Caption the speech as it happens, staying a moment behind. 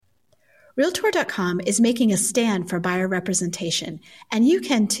Realtor.com is making a stand for buyer representation, and you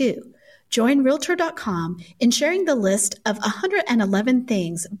can too. Join Realtor.com in sharing the list of 111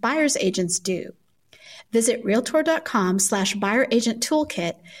 things buyer's agents do. Visit Realtor.com/buyer agent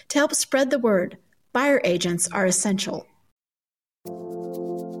toolkit to help spread the word. Buyer agents are essential.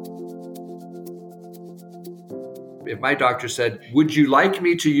 If my doctor said, would you like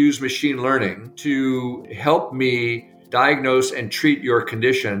me to use machine learning to help me diagnose and treat your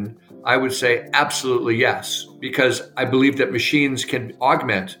condition? I would say absolutely yes, because I believe that machines can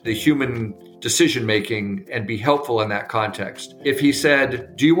augment the human decision-making and be helpful in that context. If he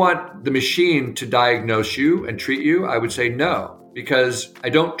said, do you want the machine to diagnose you and treat you? I would say no, because I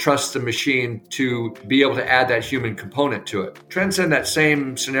don't trust the machine to be able to add that human component to it. Transcend that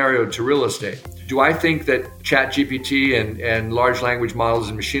same scenario to real estate. Do I think that ChatGPT and large language models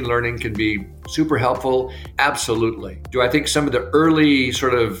and machine learning can be super helpful? Absolutely. Do I think some of the early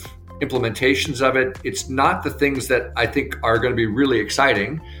sort of implementations of it, it's not the things that I think are going to be really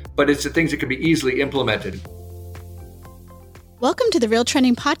exciting, but it's the things that can be easily implemented. Welcome to the Real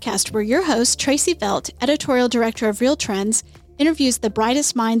Trending Podcast, where your host, Tracy Velt, editorial director of Real Trends, interviews the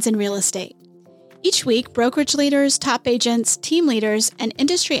brightest minds in real estate. Each week, brokerage leaders, top agents, team leaders, and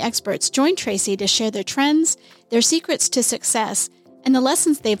industry experts join Tracy to share their trends, their secrets to success, and the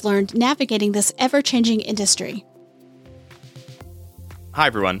lessons they've learned navigating this ever-changing industry. Hi,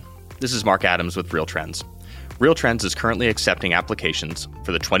 everyone. This is Mark Adams with Real Trends. Real Trends is currently accepting applications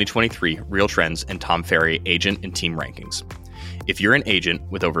for the 2023 Real Trends and Tom Ferry Agent and Team Rankings. If you're an agent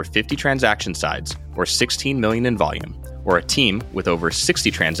with over 50 transaction sides or 16 million in volume, or a team with over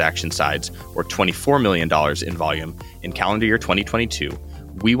 60 transaction sides or $24 million in volume in calendar year 2022,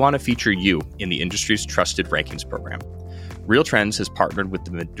 we want to feature you in the industry's trusted rankings program. Real Trends has partnered with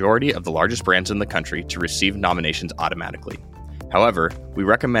the majority of the largest brands in the country to receive nominations automatically. However, we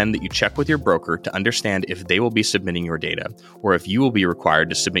recommend that you check with your broker to understand if they will be submitting your data, or if you will be required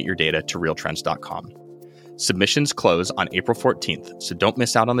to submit your data to realtrends.com. Submissions close on April 14th, so don't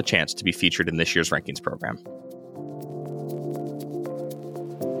miss out on the chance to be featured in this year's rankings program.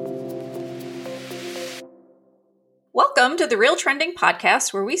 Welcome to the Real Trending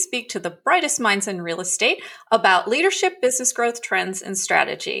Podcast, where we speak to the brightest minds in real estate about leadership, business growth, trends, and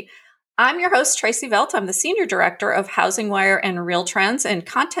strategy. I'm your host, Tracy Velt. I'm the Senior Director of HousingWire and Real Trends and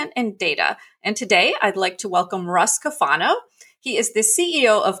Content and Data. And today I'd like to welcome Russ Cofano. He is the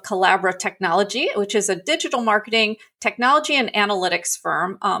CEO of Collabra Technology, which is a digital marketing, technology, and analytics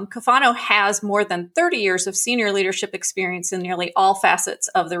firm. Cofano has more than 30 years of senior leadership experience in nearly all facets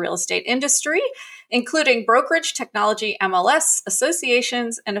of the real estate industry, including brokerage, technology, MLS,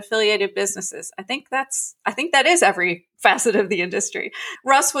 associations, and affiliated businesses. I think that is every facet of the industry.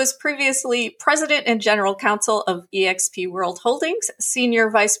 Russ was previously president and general counsel of eXp World Holdings,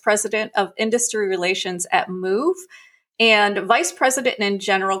 senior vice president of industry relations at Move, and vice president and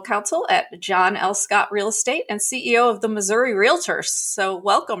general counsel at John L. Scott Real Estate and CEO of the Missouri Realtors. So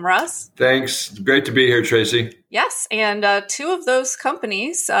welcome, Russ. Thanks. Great to be here, Tracy. Yes. And two of those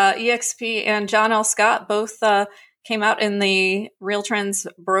companies, eXp and John L. Scott, both came out in the Real Trends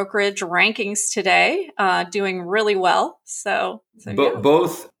brokerage rankings today, doing really well. So yeah.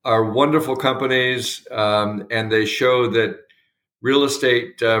 Both are wonderful companies, and they show that real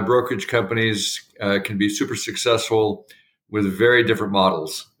estate brokerage companies can be super successful with very different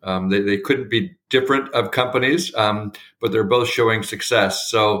models. They couldn't be different of companies, but they're both showing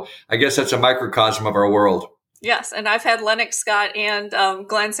success. So I guess that's a microcosm of our world. Yes, and I've had Lennox Scott and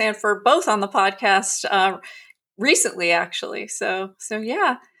Glenn Sanford both on the podcast recently, actually. So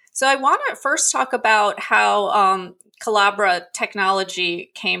yeah. So I want to first talk about how Collabra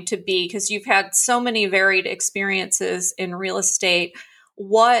Technology came to be, because you've had so many varied experiences in real estate.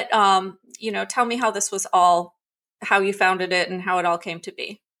 What, tell me how you founded it and how it all came to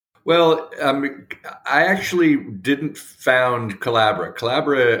be. Well, I actually didn't found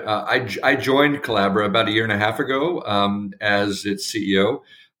Collabra. I joined Collabra about a year and a half ago as its CEO,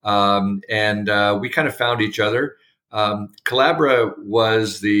 and we kind of found each other. Collabra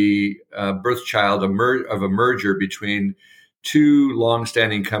was the birth child of a merger between two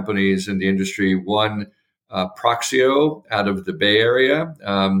longstanding companies in the industry. One, Proxio, out of the Bay Area,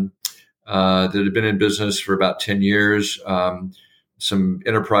 that had been in business for about 10 years, some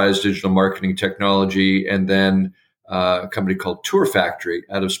enterprise digital marketing technology, and then a company called Tour Factory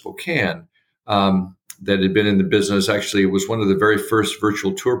out of Spokane that had been in the business. Actually, it was one of the very first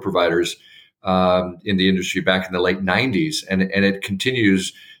virtual tour providers in the industry back in the late 90s, and it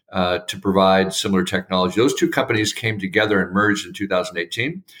continues to provide similar technology. Those two companies came together and merged in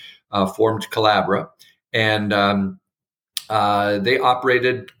 2018, formed Collabra, and They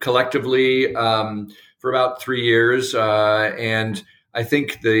operated collectively for about 3 years, and I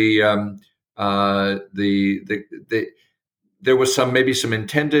think there was maybe some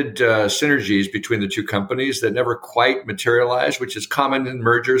intended synergies between the two companies that never quite materialized, which is common in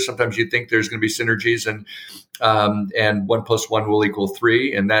mergers. Sometimes you think there's going to be synergies, and 1 + 1 will equal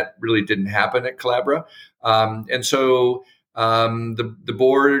 3, and that really didn't happen at Calabra. And so the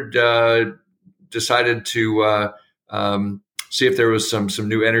board decided to see if there was some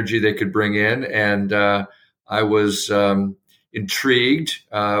new energy they could bring in, and I was intrigued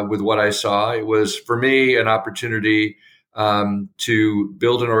with what I saw. It was, for me, an opportunity to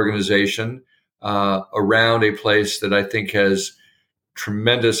build an organization around a place that I think has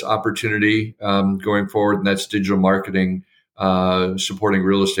tremendous opportunity going forward, and that's digital marketing, supporting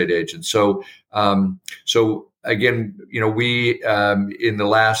real estate agents. So again, we in the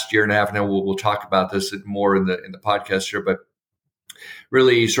last year and a half, now we'll talk about this more in the podcast here, but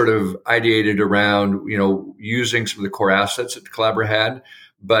really sort of ideated around, using some of the core assets that Calabra had,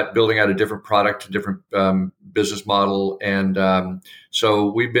 but building out a different product, a different business model. And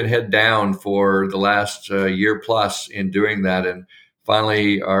so we've been head down for the last year plus in doing that, and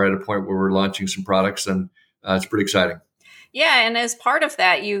finally are at a point where we're launching some products, and it's pretty exciting. Yeah. And as part of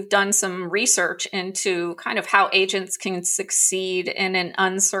that, you've done some research into kind of how agents can succeed in an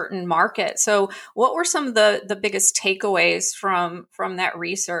uncertain market. So what were some of the biggest takeaways from that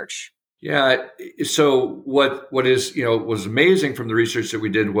research? Yeah. So what was amazing from the research that we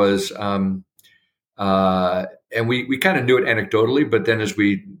did was, and we kind of knew it anecdotally, but then as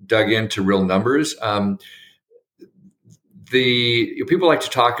we dug into real numbers, people like to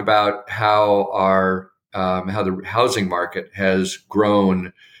talk about how the housing market has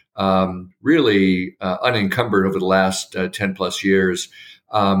grown really unencumbered over the last 10 plus years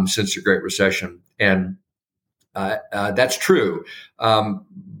since the Great Recession. And that's true.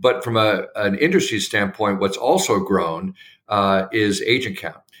 But from an industry standpoint, what's also grown is agent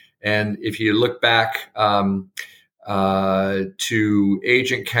count. And if you look back to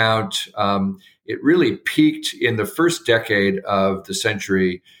agent count, it really peaked in the first decade of the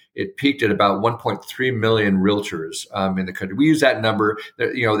century. It peaked at about 1.3 million realtors in the country. We use that number.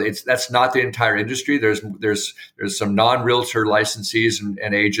 That's not the entire industry. There's some non-realtor licensees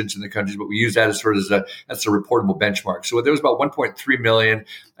and agents in the country, but we use that as that's a reportable benchmark. So there was about 1.3 million,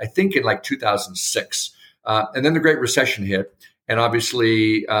 I think, in like 2006, and then the Great Recession hit. And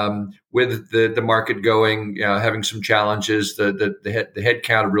obviously, with the market having some challenges, the head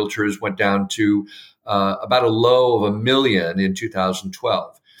count of realtors went down to about a low of 1 million in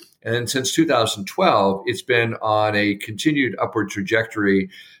 2012. And then since 2012, it's been on a continued upward trajectory,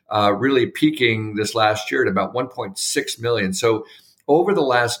 really peaking this last year at about 1.6 million. So over the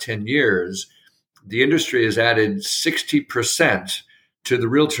last 10 years, the industry has added 60% to the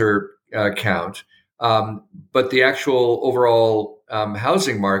realtor count. But the actual overall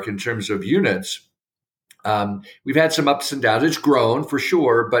housing market in terms of units, we've had some ups and downs. It's grown for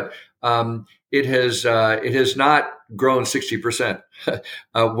sure, but it has not grown 60%.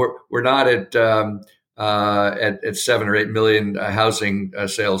 We're not at 7 or 8 million housing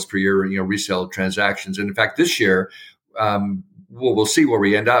sales per year, resale transactions. And in fact, this year, we'll see where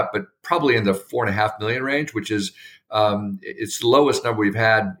we end up, but probably in the 4.5 million range, which is it's the lowest number we've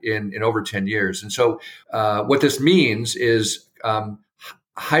had in over 10 years. And so what this means is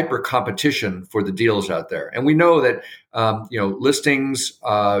hyper competition for the deals out there. And we know that, listings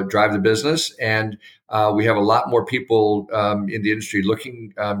drive the business, and we have a lot more people in the industry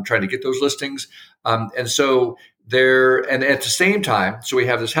trying to get those listings. And at the same time, so we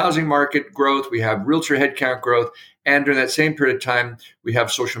have this housing market growth, we have realtor headcount growth, and during that same period of time, we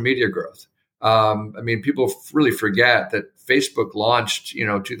have social media growth. People really forget that Facebook launched,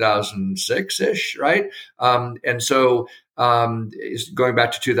 2006-ish, right? And so going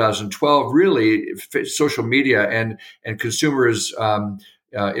back to 2012, really, social media and consumers'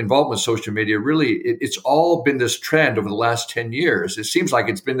 involvement with social media, really, it's all been this trend over the last 10 years. It seems like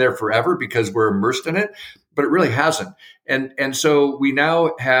it's been there forever because we're immersed in it, but it really hasn't. And so we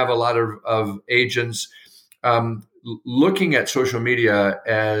now have a lot of agents looking at social media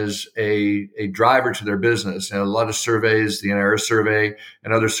as a driver to their business. And a lot of surveys, the NRS survey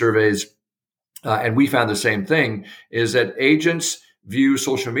and other surveys, and we found the same thing, is that agents view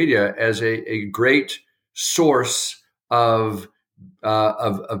social media as a great source of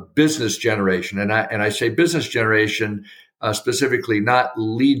business generation. And I say business generation specifically, not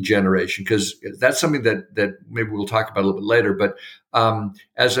lead generation, because that's something that maybe we'll talk about a little bit later, but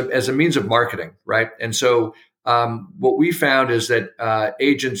as a means of marketing, right? And so what we found is that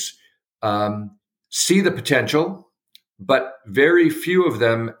agents see the potential, but very few of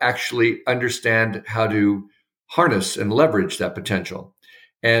them actually understand how to harness and leverage that potential.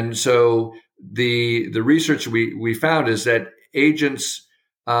 And so the research we found is that agents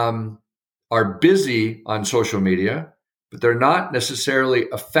are busy on social media, but they're not necessarily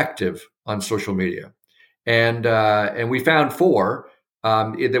effective on social media. And we found four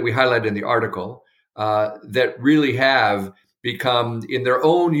that we highlighted in the article that really have become in their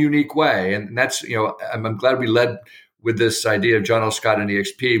own unique way. And that's, I'm glad we led with this idea of John L. Scott and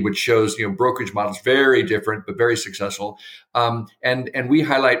EXP, which shows, brokerage models very different, but very successful. And we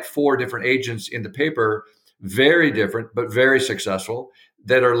highlight four different agents in the paper, very different, but very successful,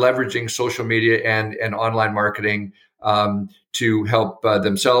 that are leveraging social media and online marketing to help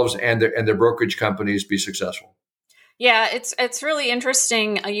themselves and their brokerage companies be successful. Yeah, it's really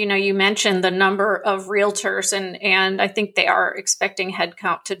interesting. You mentioned the number of realtors, and I think they are expecting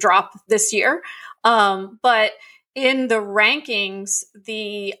headcount to drop this year. But in the rankings,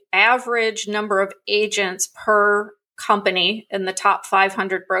 the average number of agents per company in the top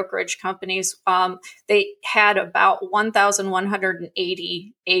 500 brokerage companies, they had about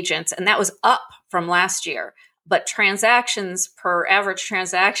 1,180 agents, and that was up from last year. But average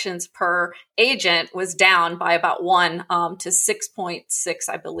transactions per agent was down by about 1 to 6.6,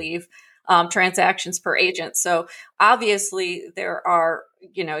 I believe, transactions per agent. So obviously there are,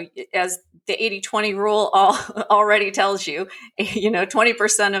 as the 80-20 rule already tells you,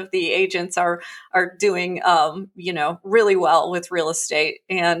 20% of the agents are doing, really well with real estate,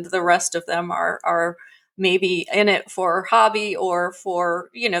 and the rest of them are maybe in it for hobby or for,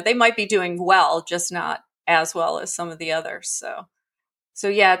 they might be doing well, just not as well as some of the others. So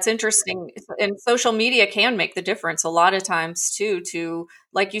yeah, it's interesting. And social media can make the difference a lot of times too, to,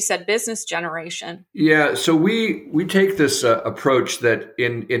 like you said, business generation. Yeah. So we take this approach that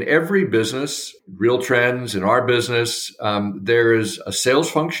in every business, Real Trends, in our business, there is a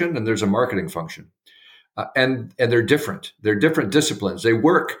sales function and there's a marketing function. And they're different. They're different disciplines. They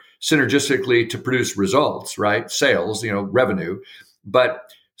work synergistically to produce results, right? Sales, revenue.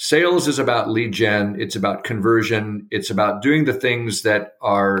 But sales is about lead gen. It's about conversion. It's about doing the things that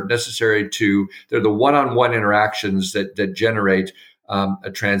are necessary they're the one-on-one interactions that generate a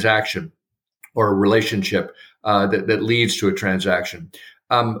transaction or a relationship that leads to a transaction.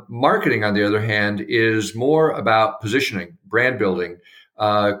 Marketing, on the other hand, is more about positioning, brand building,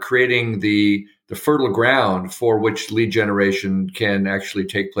 creating the fertile ground for which lead generation can actually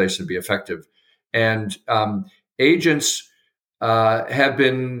take place and be effective. And agents have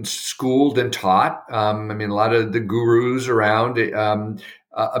been schooled and taught. A lot of the gurus around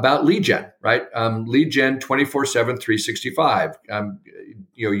about lead gen, right? Lead gen 24/7, 365.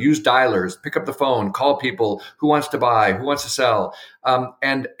 Use dialers, pick up the phone, call people. Who wants to buy? Who wants to sell?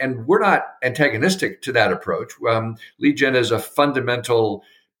 And we're not antagonistic to that approach. Lead gen is a fundamental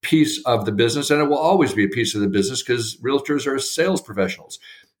piece of the business, and it will always be a piece of the business because realtors are sales professionals.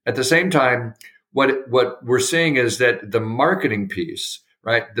 At the same time, what we're seeing is that the marketing piece,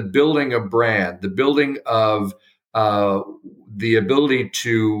 right, the building of brand, the building of the ability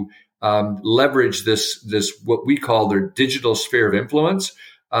to leverage this what we call their digital sphere of influence,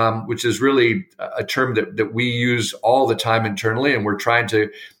 which is really a term that we use all the time internally, and we're trying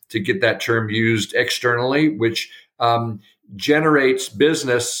to get that term used externally, which generates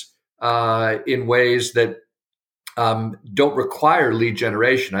business in ways that don't require lead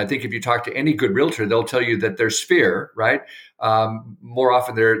generation. I think if you talk to any good realtor, they'll tell you that their sphere, right, more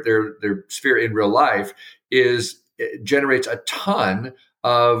often their sphere in real life generates a ton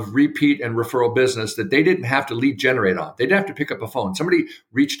of repeat and referral business that they didn't have to lead generate on. They didn't have to pick up a phone. Somebody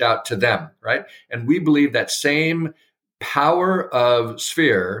reached out to them, right? And we believe that same power of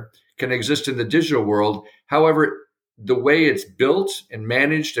sphere can exist in the digital world. However, the way it's built and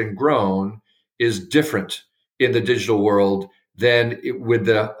managed and grown is different in the digital world than with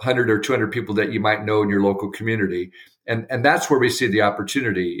the 100 or 200 people that you might know in your local community. And that's where we see the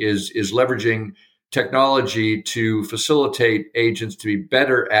opportunity is leveraging technology to facilitate agents to be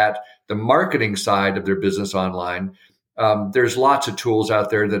better at the marketing side of their business online. There's lots of tools out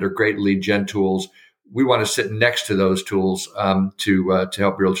there that are great lead gen tools. We want to sit next to those tools to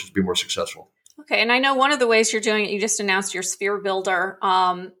help realtors be more successful. Okay. And I know one of the ways you're doing it, you just announced your Sphere Builder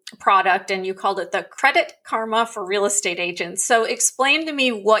product, and you called it the Credit Karma for Real Estate Agents. So explain to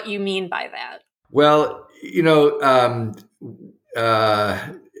me what you mean by that. Well,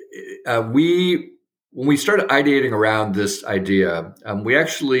 when we started ideating around this idea, we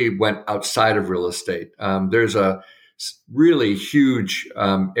actually went outside of real estate. There's a really huge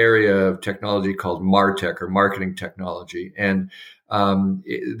area of technology called MarTech, or marketing technology. And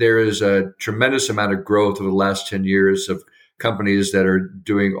There is a tremendous amount of growth over the last 10 years of companies that are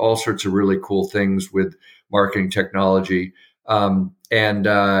doing all sorts of really cool things with marketing technology. And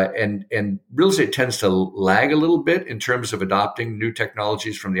real estate tends to lag a little bit in terms of adopting new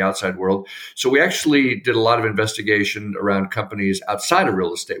technologies from the outside world. So we actually did a lot of investigation around companies outside of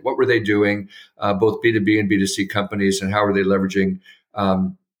real estate. What were they doing, both B2B and B2C companies, and how are they leveraging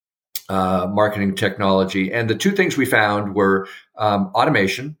marketing technology? And the two things we found were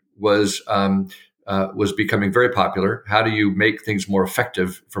automation was becoming very popular. How do you make things more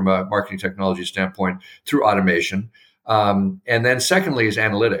effective from a marketing technology standpoint through automation? And then secondly is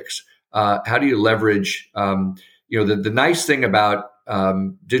analytics. How do you leverage, the nice thing about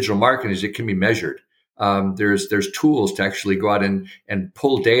digital marketing is it can be measured. There's tools to actually go out and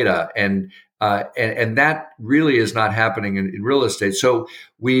pull data, and that really is not happening in real estate. So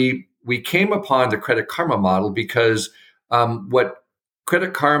we came upon the Credit Karma model because what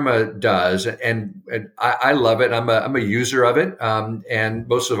Credit Karma does, and I love it. I'm a user of it, and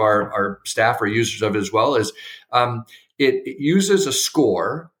most of our staff are users of it as well. Is it uses a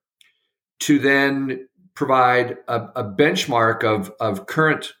score to then provide a benchmark of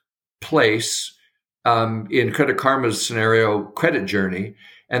current place in Credit Karma's scenario, credit journey,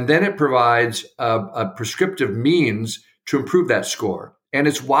 and then it provides a prescriptive means to improve that score. And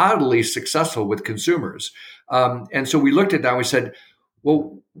it's wildly successful with consumers. And so we looked at that and we said,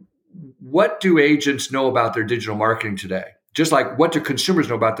 well, what do agents know about their digital marketing today? Just like what do consumers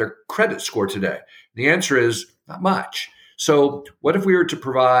know about their credit score today? The answer is not much. So what if we were to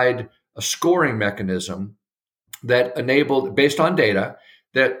provide a scoring mechanism that enabled, based on data,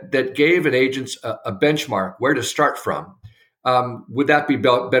 that gave an agent a benchmark where to start from? Would that be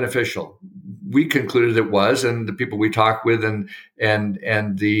beneficial? We concluded it was, and the people we talk with and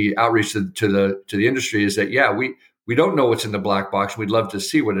the outreach to the industry is that, yeah, we don't know what's in the black box. We'd love to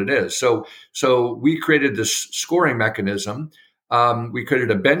see what it is. So we created this scoring mechanism. We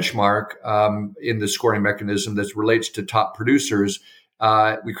created a benchmark in the scoring mechanism that relates to top producers.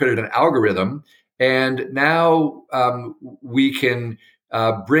 We created an algorithm, and now we can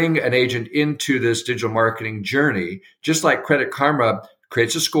bring an agent into this digital marketing journey, just like Credit Karma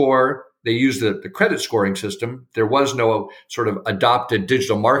creates a score. They use the credit scoring system. There was no sort of adopted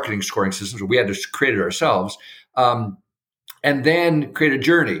digital marketing scoring system, so we had to create it ourselves. And then create a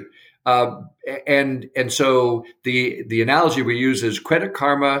journey. And so the analogy we use is Credit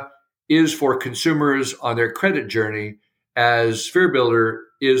Karma is for consumers on their credit journey, as Sphere Builder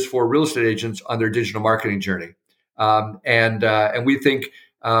is for real estate agents on their digital marketing journey. And we think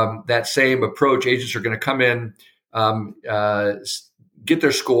that same approach, agents are going to come in, get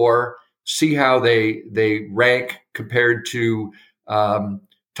their score, see how they rank compared to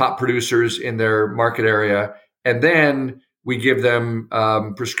top producers in their market area, and then we give them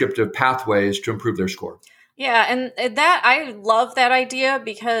prescriptive pathways to improve their score. Yeah, and that I love that idea,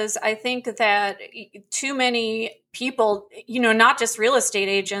 because I think that too many people, not just real estate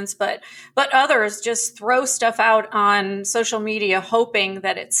agents, but others just throw stuff out on social media hoping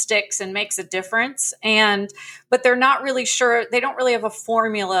that it sticks and makes a difference. But they're not really sure. They don't really have a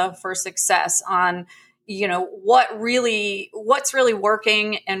formula for success on, what's really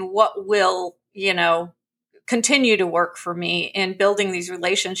working and what will, continue to work for me in building these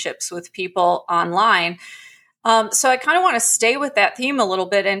relationships with people online. So I kind of want to stay with that theme a little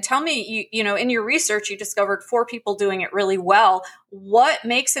bit and tell me, in your research, you discovered 4 people doing it really well. What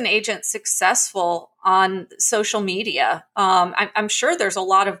makes an agent successful on social media? I'm sure there's a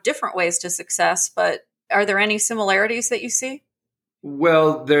lot of different ways to success, but are there any similarities that you see?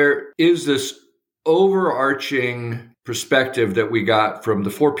 Well, there is this overarching perspective that we got from the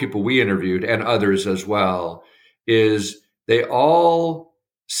 4 people we interviewed and others as well, is they all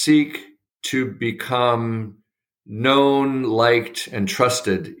seek to become known, liked, and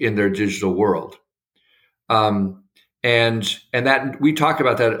trusted in their digital world. And that we talk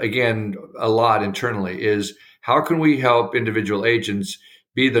about that again a lot internally, is how can we help individual agents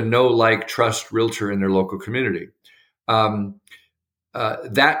be the know, like, trust realtor in their local community?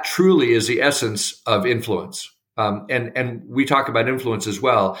 That truly is the essence of influence. And we talk about influence as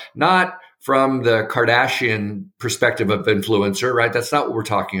well, not from the Kardashian perspective of influencer, right? That's not what we're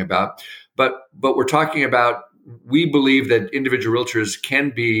talking about. But we're talking about, we believe that individual realtors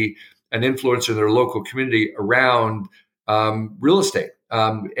can be an influencer in their local community around real estate,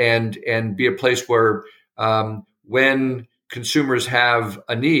 and be a place where when consumers have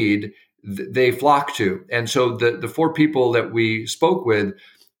a need, they flock to. And so the 4 people that we spoke with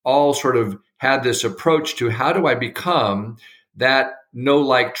all sort of had this approach to, how do I become that know,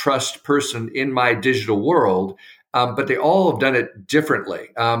 like, trust person in my digital world? but they all have done it differently,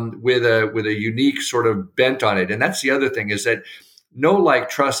 with a unique sort of bent on it. And that's the other thing, is that know, like,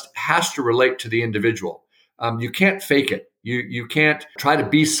 trust has to relate to the individual. You can't fake it. You can't try to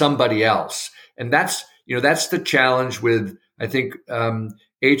be somebody else. And that's the challenge with, I think,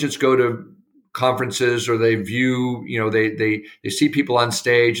 agents go to conferences, or they view, they see people on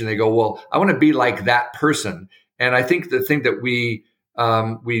stage and they go, well, I want to be like that person. And I think the thing that we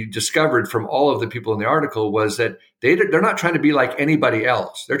discovered from all of the people in the article was that they're not trying to be like anybody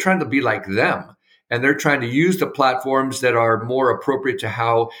else. They're trying to be like them. And they're trying to use the platforms that are more appropriate to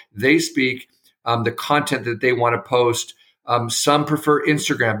how they speak, the content that they want to post. Some prefer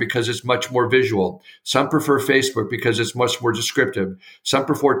Instagram because it's much more visual. Some prefer Facebook because it's much more descriptive. Some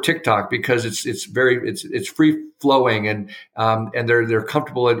prefer TikTok because it's free flowing and they're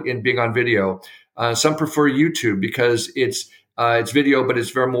comfortable in being on video. Some prefer YouTube because it's video, but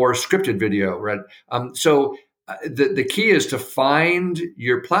it's very more scripted video, right? So the key is to find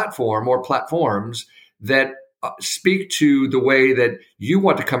your platform or platforms that speak to the way that you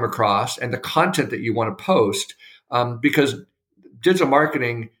want to come across and the content that you want to post. Because digital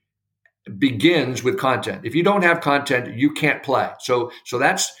marketing begins with content. If you don't have content, you can't play. So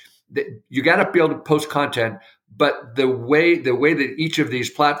that's you got to be able to post content. But the way that each of these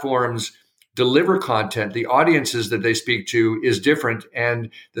platforms deliver content, the audiences that they speak to is different. And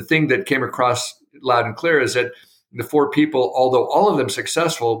the thing that came across loud and clear is that the four people, although all of them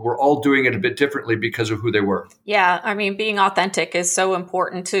successful, were all doing it a bit differently because of who they were. Yeah. I mean, being authentic is so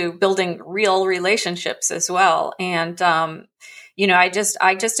important to building real relationships as well. And, I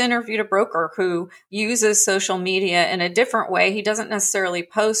just interviewed a broker who uses social media in a different way. He doesn't necessarily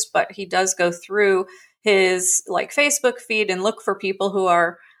post, but he does go through his Facebook feed and look for people who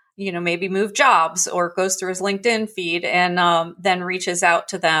are, maybe move jobs, or goes through his LinkedIn feed and then reaches out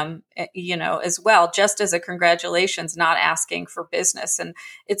to them, as well, just as a congratulations, not asking for business. And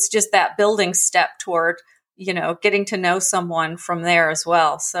it's just that building step toward, getting to know someone from there as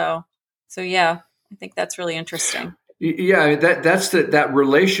well. So yeah, I think that's really interesting. Yeah, that's that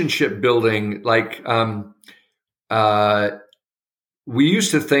relationship building. We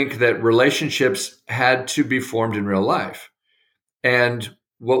used to think that relationships had to be formed in real life, and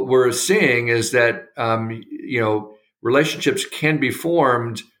what we're seeing is that, relationships can be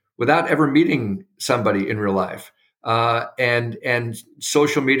formed without ever meeting somebody in real life. And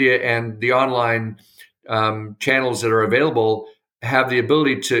social media and the online channels that are available have the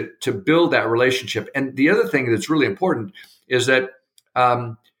ability to build that relationship. And the other thing that's really important is that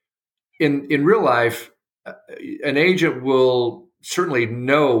in real life, an agent will certainly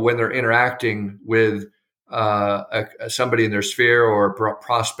know when they're interacting with somebody in their sphere or a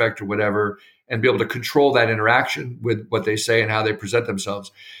prospect or whatever, and be able to control that interaction with what they say and how they present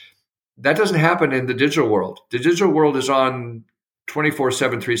themselves. That doesn't happen in the digital world. The digital world is on 24/7,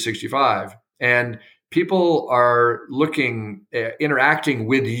 365, and people are interacting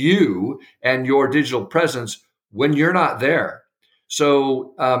with you and your digital presence when you're not there.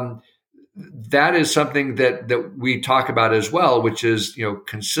 So that is something that we talk about as well, which is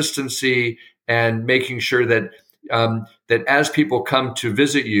consistency and making sure that that as people come to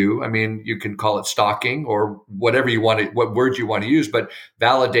visit you, I mean, you can call it stalking or whatever you want to, what word you want to use, but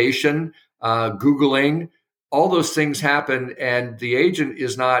validation, Googling, all those things happen, and the agent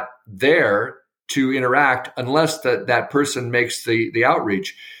is not there to interact unless that person makes the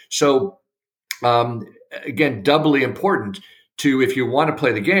outreach. So again, doubly important if you want to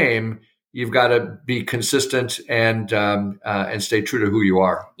play the game, you've got to be consistent and stay true to who you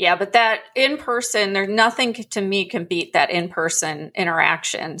are. Yeah, but that in person, there's nothing to me can beat that in-person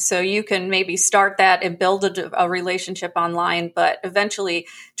interaction. So you can maybe start that and build a relationship online, but eventually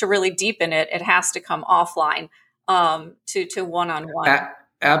to really deepen it, it has to come offline to one-on-one.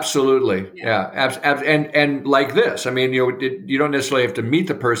 Absolutely. Yeah. And like this, I mean, you don't necessarily have to meet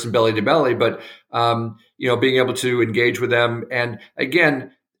the person belly to belly, but being able to engage with them. And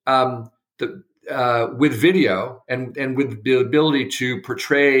again, with video and with the ability to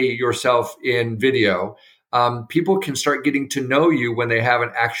portray yourself in video, people can start getting to know you when they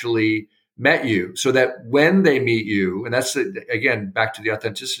haven't actually met you, so that when they meet you, and that's again back to the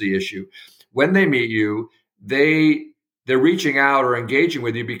authenticity issue, when they meet you, they're reaching out or engaging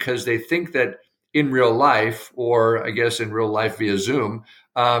with you because they think that in real life, or I guess in real life via Zoom,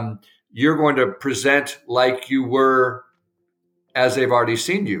 you're going to present like you were as they've already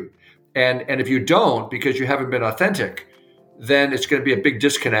seen you. And if you don't, because you haven't been authentic, then it's going to be a big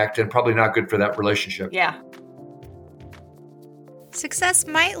disconnect and probably not good for that relationship. Yeah. Success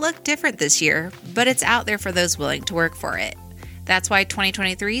might look different this year, but it's out there for those willing to work for it. That's why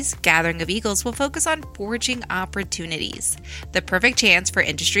 2023's Gathering of Eagles will focus on forging opportunities, the perfect chance for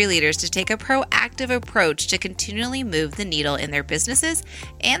industry leaders to take a proactive approach to continually move the needle in their businesses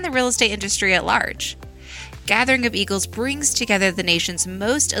and the real estate industry at large. Gathering of Eagles brings together the nation's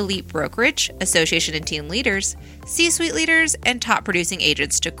most elite brokerage, association and team leaders, C-suite leaders, and top producing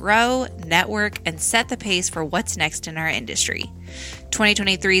agents to grow, network, and set the pace for what's next in our industry.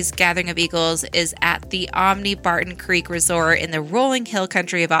 2023's Gathering of Eagles is at the Omni Barton Creek Resort in the rolling hill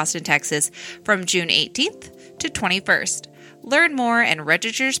country of Austin, Texas from June 18th to 21st. Learn more and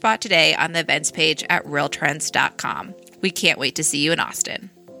register your spot today on the events page at realtrends.com. We can't wait to see you in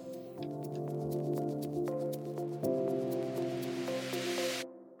Austin.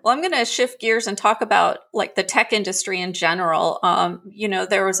 Well, I'm going to shift gears and talk about like the tech industry in general.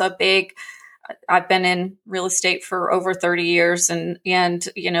 There was I've been in real estate for over 30 years and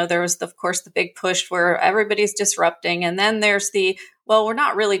there was of course the big push where everybody's disrupting. And then there's we're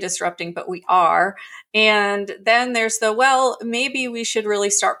not really disrupting, but we are. And then there's maybe we should really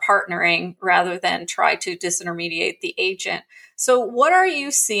start partnering rather than try to disintermediate the agent. So what are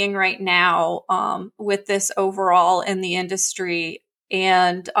you seeing right now with this overall in the industry?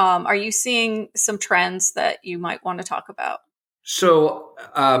 And are you seeing some trends that you might want to talk about? So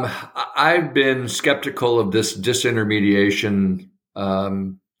I've been skeptical of this disintermediation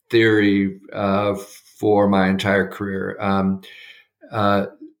theory for my entire career.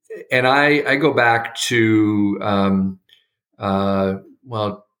 And I go back to,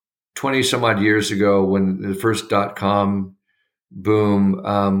 20 some odd years ago when the first .com boom,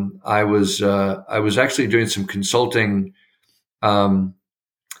 I was actually doing some consulting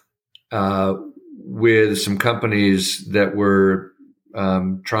with some companies that were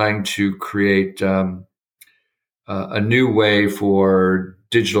trying to create a new way for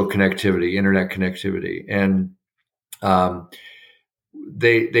digital connectivity, internet connectivity, and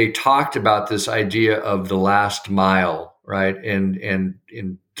they talked about this idea of the last mile, right, and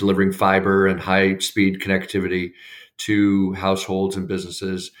in delivering fiber and high speed connectivity to households and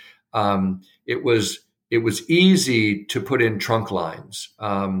businesses. It was easy to put in trunk lines.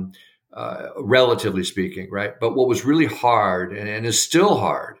 Relatively speaking, right? But what was really hard and is still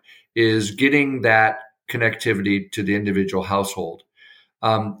hard is getting that connectivity to the individual household.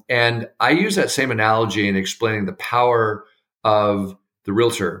 And I use that same analogy in explaining the power of the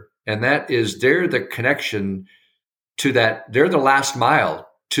realtor. And that is they're the connection to that. They're the last mile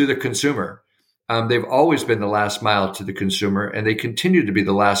to the consumer. They've always been the last mile to the consumer, and they continue to be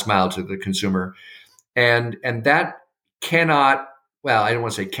the last mile to the consumer. And that cannot, well, I don't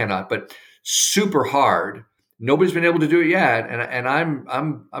want to say cannot, but super hard. Nobody's been able to do it yet, and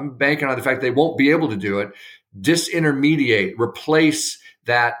I'm banking on the fact they won't be able to do it. Disintermediate, replace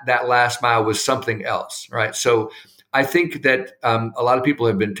that last mile with something else, right? So I think that a lot of people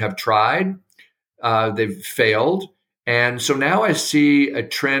have tried, they've failed, and so now I see a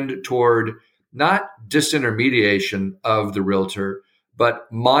trend toward not disintermediation of the realtor,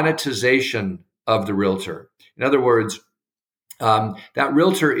 but monetization of the realtor. In other words, that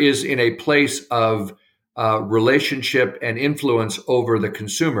realtor is in a place of relationship and influence over the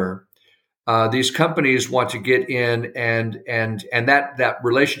consumer. These companies want to get in, and that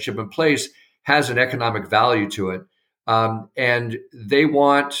relationship in place has an economic value to it, and they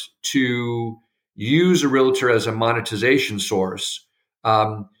want to use a realtor as a monetization source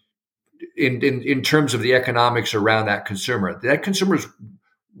in terms of the economics around that consumer. That consumer is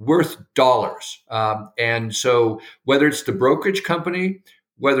worth dollars. And so whether it's the brokerage company,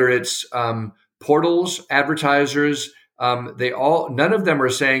 whether it's portals, advertisers, none of them are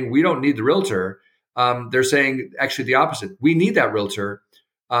saying we don't need the realtor. They're saying actually the opposite. We need that realtor.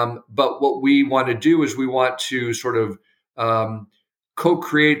 But what we want to do is we want to sort of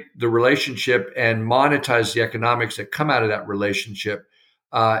co-create the relationship and monetize the economics that come out of that relationship.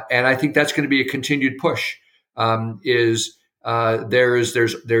 And I think that's going to be a continued push. There's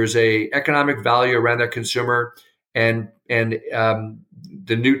a economic value around that consumer, and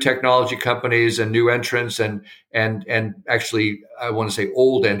the new technology companies and new entrants and actually I want to say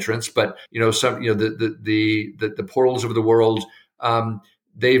old entrants, but the portals of the world,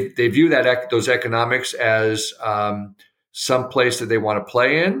 they view those economics as some place that they want to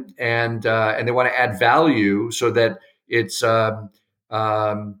play in, and they want to add value so that it's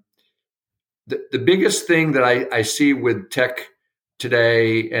the biggest thing that I see with tech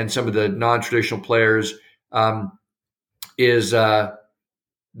today and some of the non-traditional players is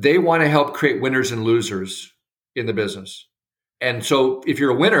they want to help create winners and losers in the business. And so if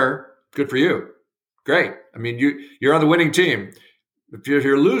you're a winner, good for you. Great. I mean, you're on the winning team. If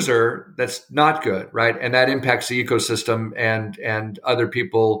you're a loser, that's not good, right? And that impacts the ecosystem, and other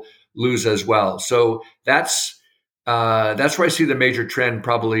people lose as well. So that's where I see the major trend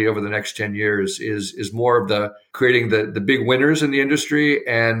probably over the next 10 years is more of the creating the big winners in the industry,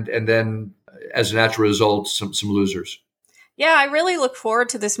 and then as a natural result, some losers. Yeah, I really look forward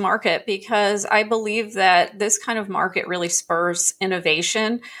to this market because I believe that this kind of market really spurs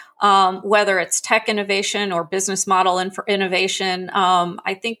innovation, whether it's tech innovation or business model innovation.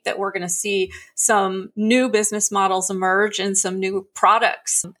 I think that we're going to see some new business models emerge and some new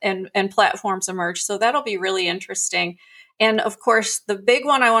products and platforms emerge. So that'll be really interesting. And of course, the big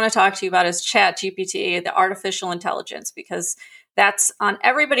one I want to talk to you about is ChatGPT, the artificial intelligence, because that's on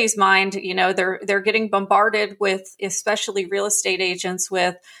everybody's mind. You know, they're getting bombarded with, especially real estate agents,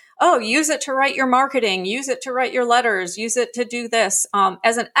 with, oh, use it to write your marketing, use it to write your letters, use it to do this.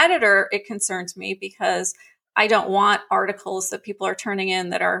 As an editor, it concerns me because I don't want articles that people are turning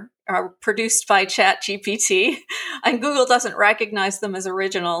in that are produced by ChatGPT, and Google doesn't recognize them as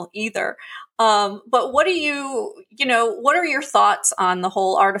original either. But what are your thoughts on the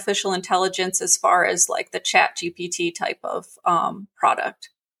whole artificial intelligence as far as like the ChatGPT type of product?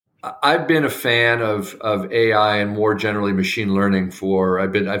 I've been a fan of AI and more generally machine learning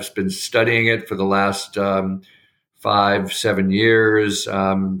I've been studying it for the last 5-7 years,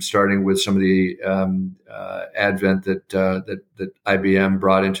 starting with some of the advent that IBM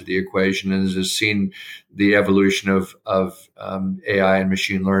brought into the equation, and has seen the evolution of AI and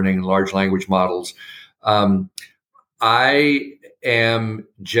machine learning and large language models. I am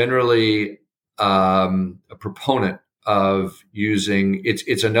generally a proponent of using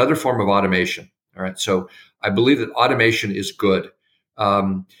it's another form of automation. All right, so I believe that automation is good.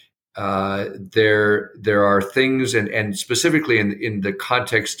 There are things, and specifically in the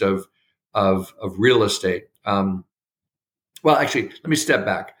context of real estate. Well, actually, let me step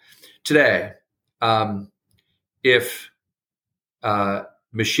back. Today, if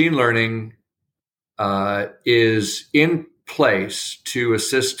machine learning is in place to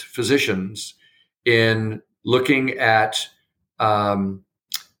assist physicians in looking at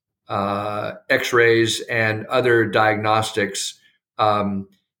X-rays and other diagnostics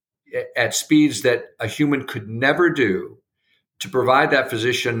at speeds that a human could never do, to provide that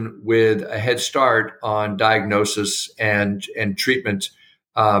physician with a head start on diagnosis and treatment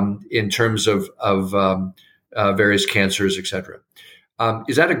in terms of various cancers, et cetera.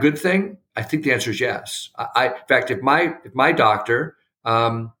 Is that a good thing? I think the answer is yes. In fact, if my doctor,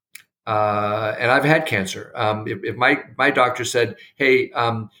 and I've had cancer, if my doctor said, "Hey,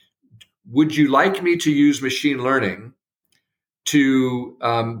 would you like me to use machine learning to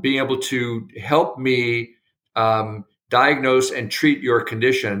being able to help me diagnose and treat your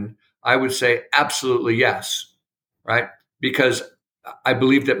condition," I would say absolutely yes, right? Because I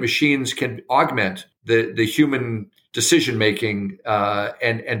believe that machines can augment the human decision making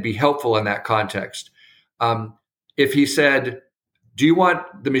and be helpful in that context. If he said, "Do you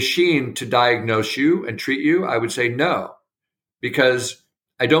want the machine to diagnose you and treat you?" I would say no, because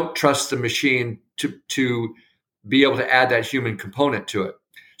I don't trust the machine to be able to add that human component to it.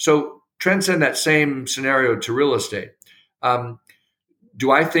 So transcend that same scenario to real estate.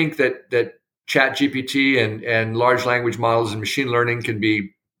 Do I think that ChatGPT and large language models and machine learning can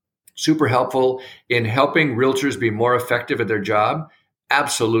be super helpful in helping realtors be more effective at their job?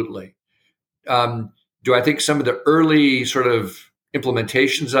 Absolutely. Do I think some of the early sort of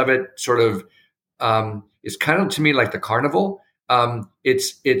implementations of it sort of is kind of, to me, like the carnival?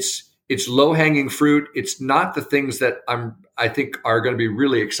 It's low-hanging fruit. It's not the things that I think are going to be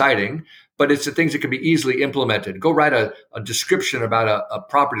really exciting, but it's the things that can be easily implemented. Go write a description about a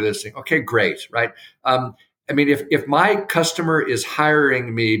property listing. Okay, great, right? I mean, if my customer is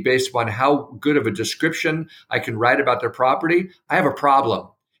hiring me based upon how good of a description I can write about their property, I have a problem.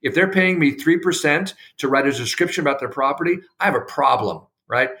 If they're paying me 3% to write a description about their property, I have a problem,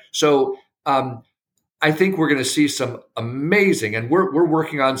 right? So I think we're going to see some amazing, and we're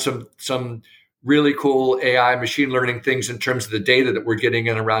working on some really cool AI machine learning things in terms of the data that we're getting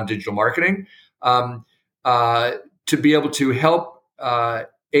in around digital marketing to be able to help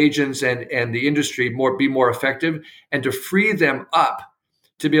agents and the industry be more effective, and to free them up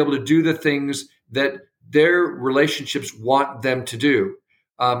to be able to do the things that their relationships want them to do.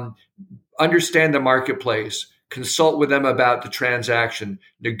 Understand the marketplace, consult with them about the transaction,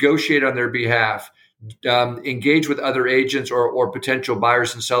 negotiate on their behalf, engage with other agents or potential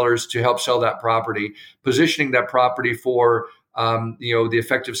buyers and sellers to help sell that property, positioning that property for the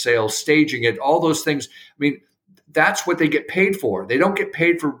effective sale, staging it, all those things. I mean, that's what they get paid for. They don't get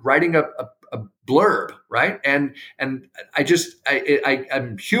paid for writing a a blurb, right? And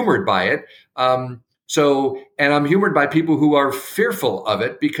I'm humored by it. And I'm humored by people who are fearful of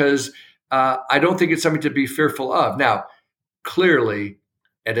it because I don't think it's something to be fearful of. Now, clearly,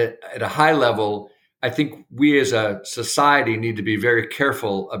 at a high level, I think we as a society need to be very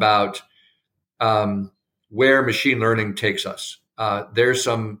careful about where machine learning takes us. There's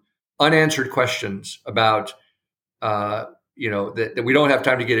some unanswered questions about that we don't have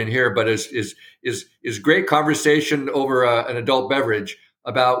time to get in here, but is great conversation over an adult beverage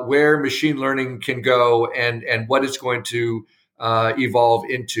about where machine learning can go and what it's going to evolve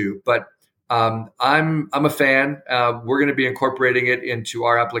into. But I'm a fan. We're going to be incorporating it into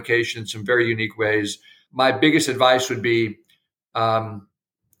our application in some very unique ways. My biggest advice would be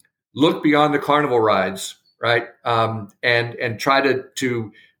look beyond the carnival rides, right? And try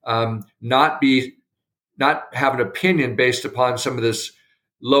to not have an opinion based upon some of this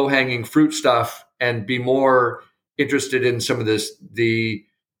low-hanging fruit stuff and be more interested in some of the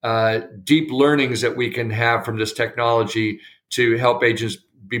deep learnings that we can have from this technology to help agents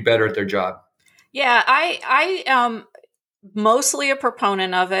be better at their job. Yeah, I am mostly a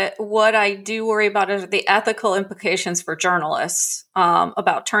proponent of it. What I do worry about is the ethical implications for journalists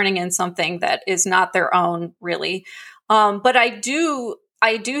about turning in something that is not their own, really. But I do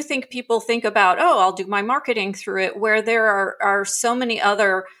think people think about, I'll do my marketing through it, where there are so many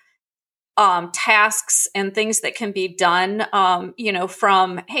other tasks and things that can be done,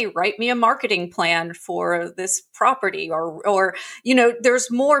 from, hey, write me a marketing plan for this property or, there's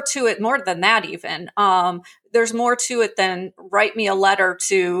more to it, more than that even. There's more to it than write me a letter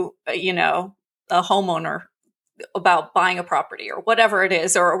to, a homeowner about buying a property or whatever it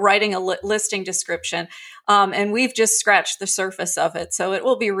is, or writing a listing description. And we've just scratched the surface of it. So it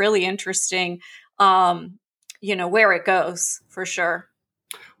will be really interesting, where it goes for sure.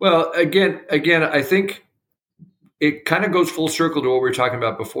 Well, again, I think it kind of goes full circle to what we were talking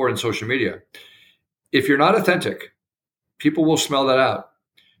about before in social media. If you're not authentic, people will smell that out.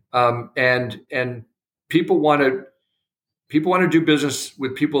 And people want to do business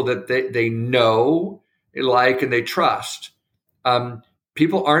with people that they know, they like, and they trust.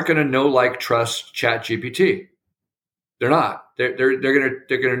 People aren't going to know, like, trust ChatGPT. They're not. They're going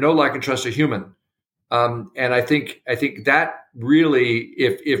to know, like, and trust a human. And I think that really,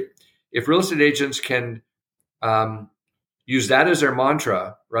 if real estate agents can use that as their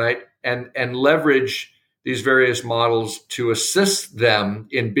mantra, right, and leverage these various models to assist them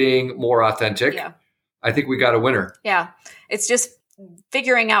in being more authentic, I think we got a winner. Yeah, it's just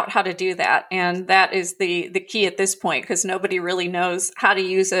figuring out how to do that, and that is the key at this point, because nobody really knows how to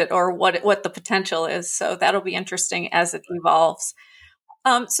use it or what the potential is. So that'll be interesting as it evolves.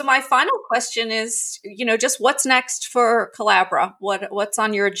 So my final question is, just what's next for Collabra? What's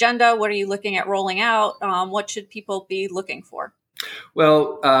on your agenda? What are you looking at rolling out? What should people be looking for?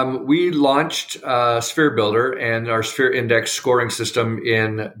 Well, we launched Sphere Builder and our Sphere Index scoring system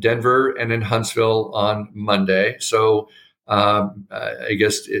in Denver and in Huntsville on Monday. So I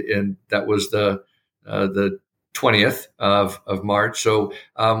guess that was the 20th of March. So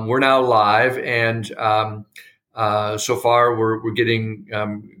we're now live, and so far we're getting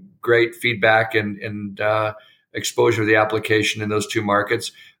great feedback and exposure to the application in those two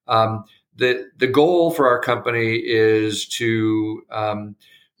markets. The goal for our company is to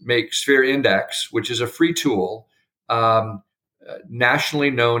make Sphere Index, which is a free tool,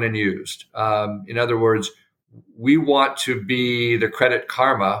 nationally known and used. In other words, we want to be the Credit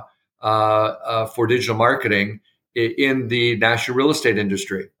Karma for digital marketing in the national real estate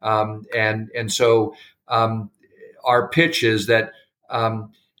industry. And so our pitch is that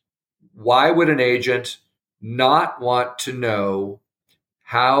why would an agent not want to know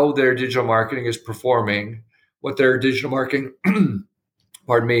how their digital marketing is performing, what their digital marketing,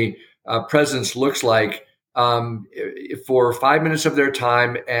 presence looks like for 5 minutes of their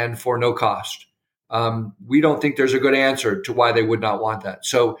time and for no cost? We don't think there's a good answer to why they would not want that.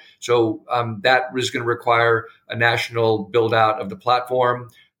 So that is going to require a national build out of the platform.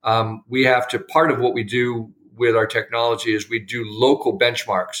 We have to, part of what we do with our technology is we do local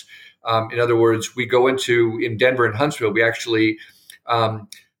benchmarks. In other words, we go in Denver and Huntsville, we actually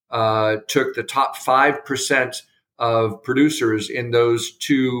took the top 5% of producers in those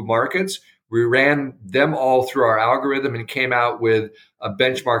two markets. We ran them all through our algorithm and came out with a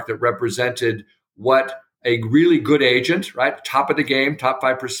benchmark that represented what a really good agent, right, top of the game, top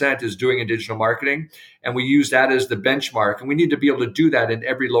 5% is doing in digital marketing. And we use that as the benchmark. And we need to be able to do that in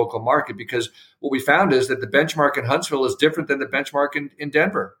every local market, because what we found is that the benchmark in Huntsville is different than the benchmark in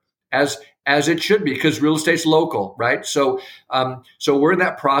Denver. as it should be, because real estate's local, right? So we're in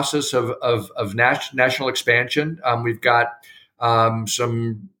that process of national expansion. We've got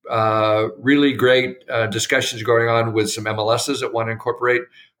some really great discussions going on with some MLSs that want to incorporate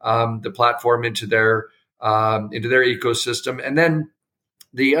the platform into their ecosystem. And then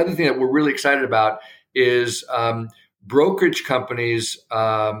the other thing that we're really excited about is brokerage companies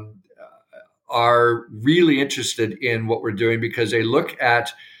are really interested in what we're doing, because they look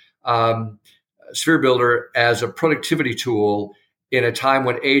at Sphere Builder as a productivity tool in a time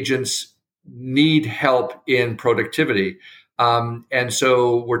when agents need help in productivity. And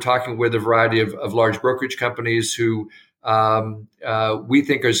so we're talking with a variety of large brokerage companies who we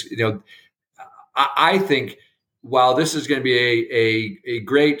think is, I think while this is going to be a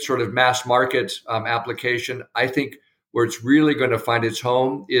great sort of mass market application, I think where it's really going to find its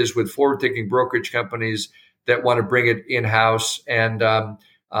home is with forward-thinking brokerage companies that want to bring it in-house and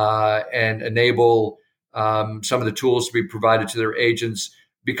enable some of the tools to be provided to their agents,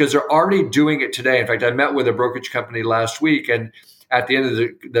 because they're already doing it today. In fact, I met with a brokerage company last week, and at the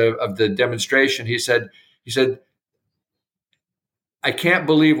end of the demonstration, he said, I can't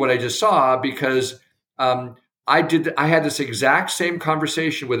believe what I just saw, because I had this exact same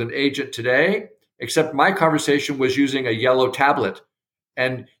conversation with an agent today, except my conversation was using a yellow tablet,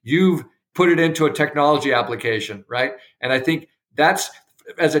 and you've put it into a technology application, right? And I think that's,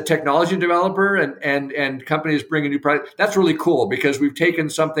 as a technology developer and companies bring a new product, that's really cool, because we've taken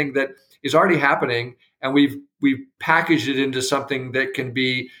something that is already happening and we've packaged it into something that can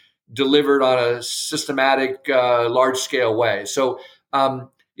be delivered on a systematic, large scale way. So,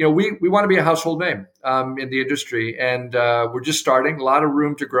 we want to be a household name in the industry, and we're just starting. A lot of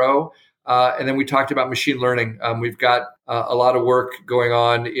room to grow. And then we talked about machine learning. We've got a lot of work going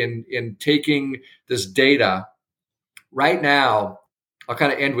on in taking this data. Right now, I'll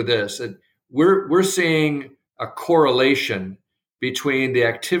kind of end with this: that we're seeing a correlation between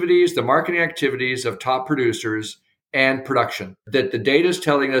the marketing activities of top producers and production. That the data is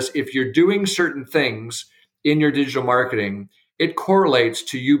telling us if you're doing certain things in your digital marketing, it correlates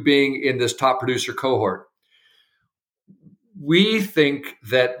to you being in this top producer cohort. We think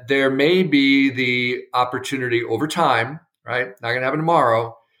that there may be the opportunity over time, right? Not going to happen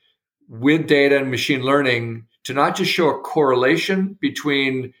tomorrow, with data and machine learning, to not just show a correlation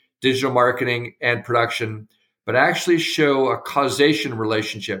between digital marketing and production, but actually show a causation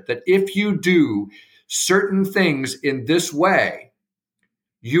relationship, that if you do certain things in this way,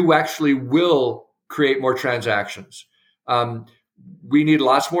 you actually will create more transactions. We need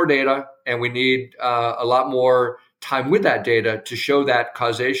lots more data, and we need a lot more time with that data to show that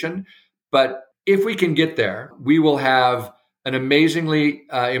causation. But if we can get there, we will have an amazingly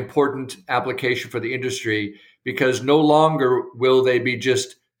important application for the industry, because no longer will they be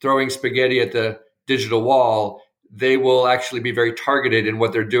just throwing spaghetti at the digital wall. They will actually be very targeted in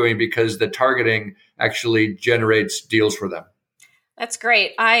what they're doing, because the targeting actually generates deals for them. That's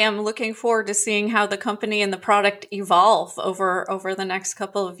great. I am looking forward to seeing how the company and the product evolve over the next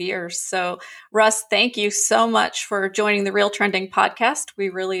couple of years. So, Russ, thank you so much for joining the Real Trending podcast. We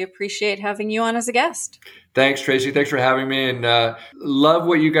really appreciate having you on as a guest. Thanks, Tracy. Thanks for having me, and love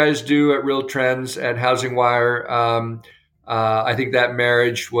what you guys do at Real Trends at Housing Wire. I think that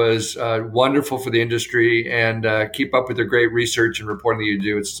marriage was wonderful for the industry, and keep up with the great research and reporting that you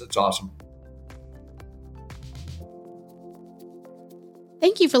do. It's awesome.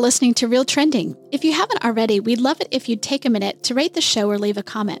 Thank you for listening to Real Trending. If you haven't already, we'd love it if you'd take a minute to rate the show or leave a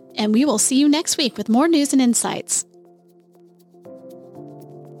comment, and we will see you next week with more news and insights.